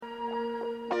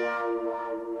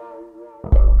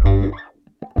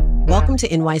Welcome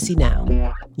to NYC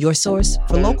Now, your source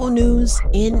for local news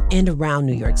in and around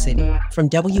New York City from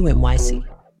WNYC.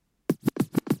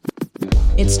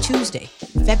 It's Tuesday,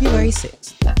 February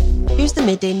 6th. Here's the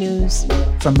Midday News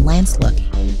from Lance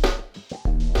Lucky.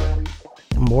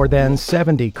 More than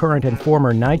 70 current and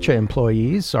former NYCHA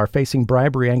employees are facing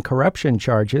bribery and corruption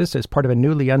charges as part of a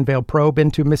newly unveiled probe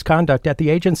into misconduct at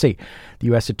the agency. The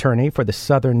U.S. Attorney for the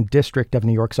Southern District of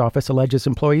New York's office alleges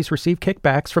employees received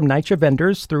kickbacks from NYCHA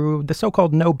vendors through the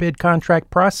so-called no-bid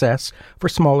contract process for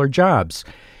smaller jobs.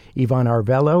 Ivan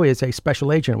Arvello is a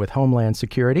special agent with Homeland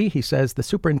Security. He says the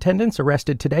superintendents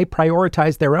arrested today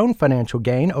prioritized their own financial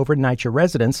gain over NYCHA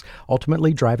residents,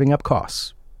 ultimately driving up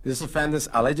costs. These offenders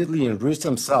allegedly enriched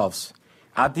themselves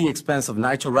at the expense of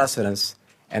NYCHA residents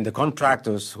and the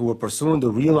contractors who were pursuing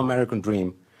the real American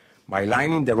dream by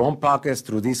lining their own pockets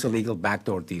through these illegal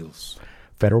backdoor deals.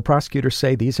 Federal prosecutors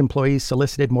say these employees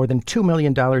solicited more than $2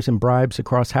 million in bribes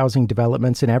across housing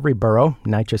developments in every borough.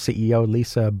 NYCHA CEO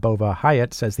Lisa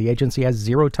Bova-Hyatt says the agency has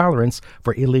zero tolerance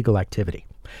for illegal activity.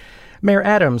 Mayor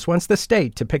Adams wants the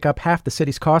state to pick up half the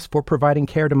city's cost for providing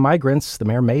care to migrants. The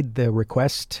mayor made the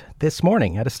request this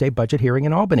morning at a state budget hearing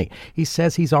in Albany. He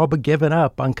says he's all but given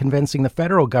up on convincing the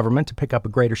federal government to pick up a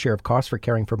greater share of costs for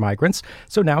caring for migrants.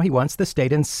 So now he wants the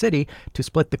state and city to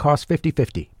split the cost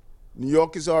 50-50. New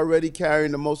York is already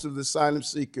carrying the most of the asylum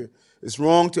seeker. It's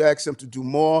wrong to ask them to do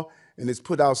more, and it's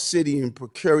put our city in a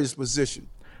precarious position.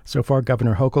 So far,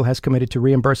 Governor Hochul has committed to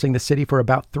reimbursing the city for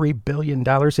about $3 billion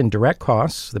in direct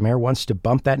costs. The mayor wants to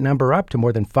bump that number up to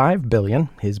more than $5 billion.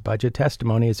 His budget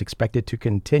testimony is expected to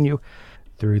continue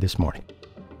through this morning.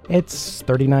 It's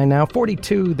 39 now,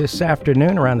 42 this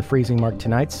afternoon, around the freezing mark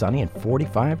tonight, sunny, and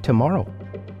 45 tomorrow.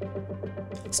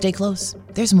 Stay close.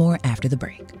 There's more after the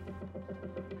break.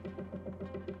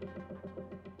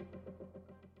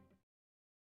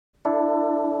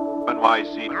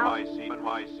 NYC.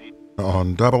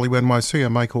 On WNYC,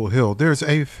 I'm Michael Hill. There's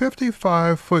a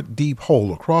 55-foot deep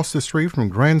hole across the street from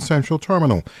Grand Central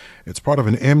Terminal. It's part of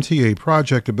an MTA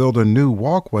project to build a new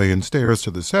walkway and stairs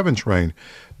to the 7 train.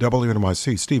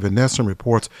 WNYC Stephen Nessen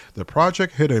reports the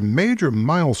project hit a major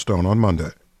milestone on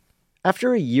Monday.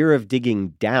 After a year of digging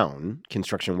down,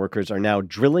 construction workers are now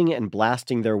drilling and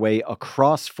blasting their way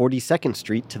across 42nd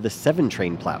Street to the 7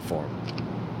 train platform.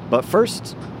 But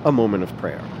first, a moment of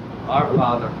prayer. Our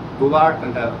Father, who art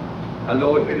in heaven,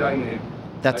 hallowed be thy name.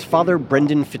 That's Father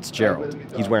Brendan Fitzgerald.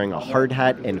 He's wearing a hard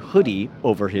hat and hoodie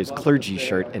over his clergy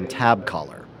shirt and tab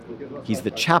collar. He's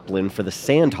the chaplain for the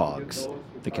Sandhogs,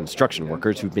 the construction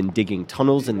workers who've been digging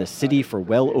tunnels in the city for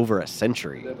well over a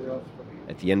century.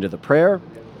 At the end of the prayer,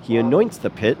 he anoints the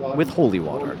pit with holy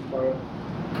water.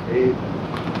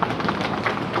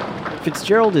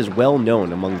 Fitzgerald is well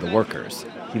known among the workers.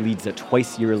 He leads a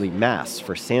twice-yearly mass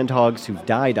for sandhogs who've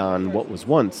died on what was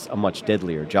once a much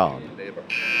deadlier job.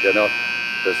 You know,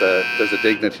 there's a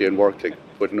dignity in working,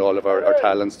 putting all of our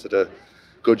talents to the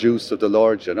good use of the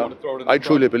Lord, you know. I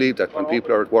truly believe that when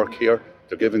people are at work here,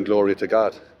 they're giving glory to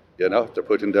God, you know. They're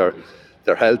putting their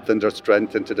health and their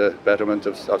strength into the betterment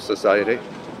of society.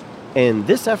 And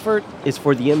this effort is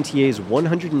for the MTA's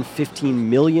 $115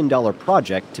 million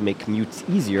project to make commutes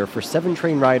easier for 7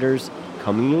 train riders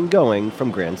coming and going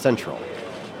from Grand Central.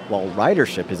 While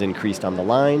ridership has increased on the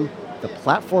line, the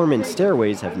platform and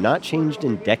stairways have not changed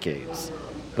in decades.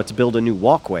 But to build a new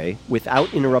walkway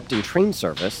without interrupting train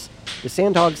service, the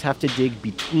Sandhogs have to dig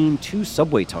between 2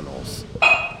 subway tunnels.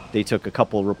 They took a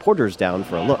couple reporters down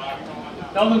for a look.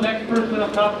 Tell the next person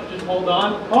up top to just hold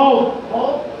on.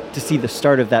 Hold! To see the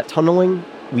start of that tunneling,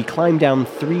 we climb down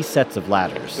 3 sets of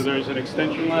ladders. So there's an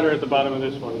extension ladder at the bottom of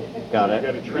this one. Got it.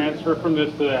 You got to transfer from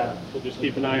this to that. So just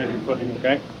keep an eye on your footing,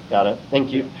 okay? Got it.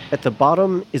 Thank you. At the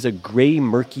bottom is a gray,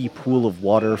 murky pool of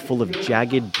water full of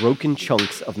jagged, broken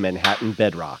chunks of Manhattan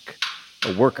bedrock.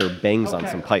 A worker bangs on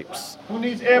some pipes. Who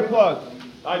needs earplugs?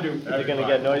 I do. Is it going to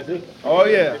get noisy? Oh,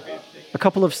 yeah. A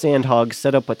couple of sandhogs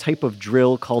set up a type of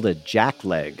drill called a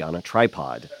jackleg on a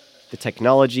tripod. The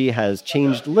technology has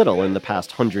changed little in the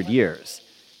past 100 years.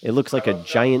 It looks like a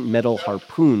giant metal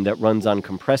harpoon that runs on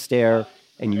compressed air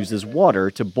and uses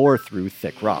water to bore through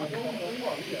thick rock.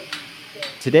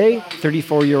 Today,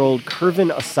 34-year-old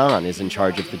Kervin Asan is in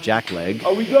charge of the jackleg.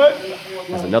 Are we good?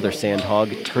 As another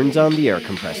sandhog turns on the air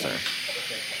compressor.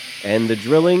 And the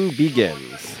drilling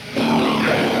begins.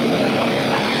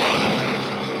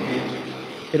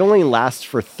 It only lasts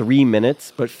for 3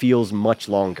 minutes, but feels much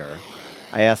longer.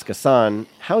 I ask Hassan,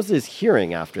 how's his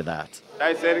hearing after that?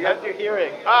 I said again. How's your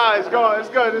hearing? It's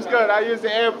good. I use the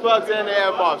earplugs and the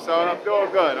earmuffs, so I'm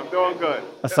doing good.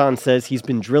 Hassan says he's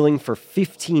been drilling for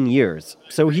 15 years,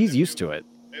 so he's used to it.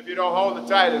 If you don't hold it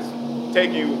tight, it's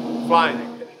taking you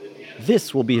flying.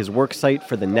 This will be his work site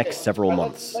for the next several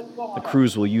months. The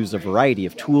crews will use a variety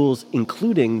of tools,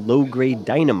 including low-grade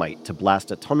dynamite to blast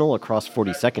a tunnel across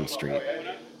 42nd Street.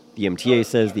 The MTA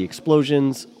says the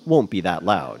explosions won't be that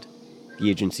loud. The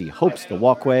agency hopes the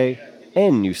walkway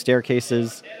and new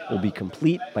staircases will be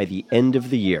complete by the end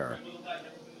of the year.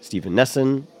 Stephen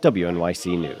Nessen,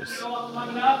 WNYC News.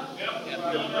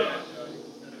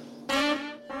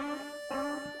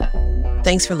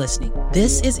 Thanks for listening.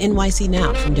 This is NYC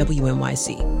Now from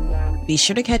WNYC. Be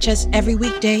sure to catch us every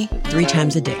weekday, 3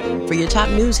 times a day, for your top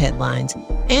news headlines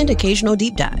and occasional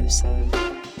deep dives.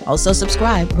 Also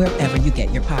subscribe wherever you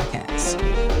get your podcasts.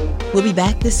 We'll be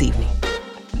back this evening.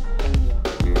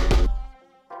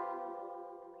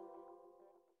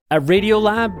 At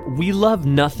Radiolab, we love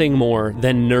nothing more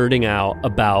than nerding out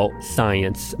about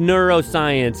science,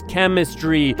 neuroscience,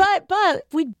 chemistry. But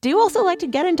we do also like to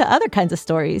get into other kinds of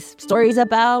stories. Stories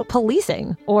about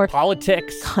policing or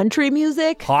politics, country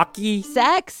music, hockey,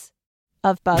 sex,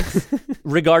 of bugs.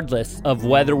 Regardless of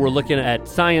whether we're looking at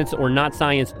science or not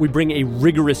science, we bring a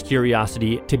rigorous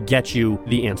curiosity to get you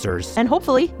the answers. And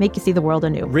hopefully make you see the world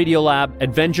anew. Radiolab,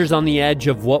 adventures on the edge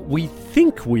of what we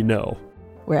think we know.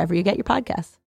 Wherever you get your podcasts.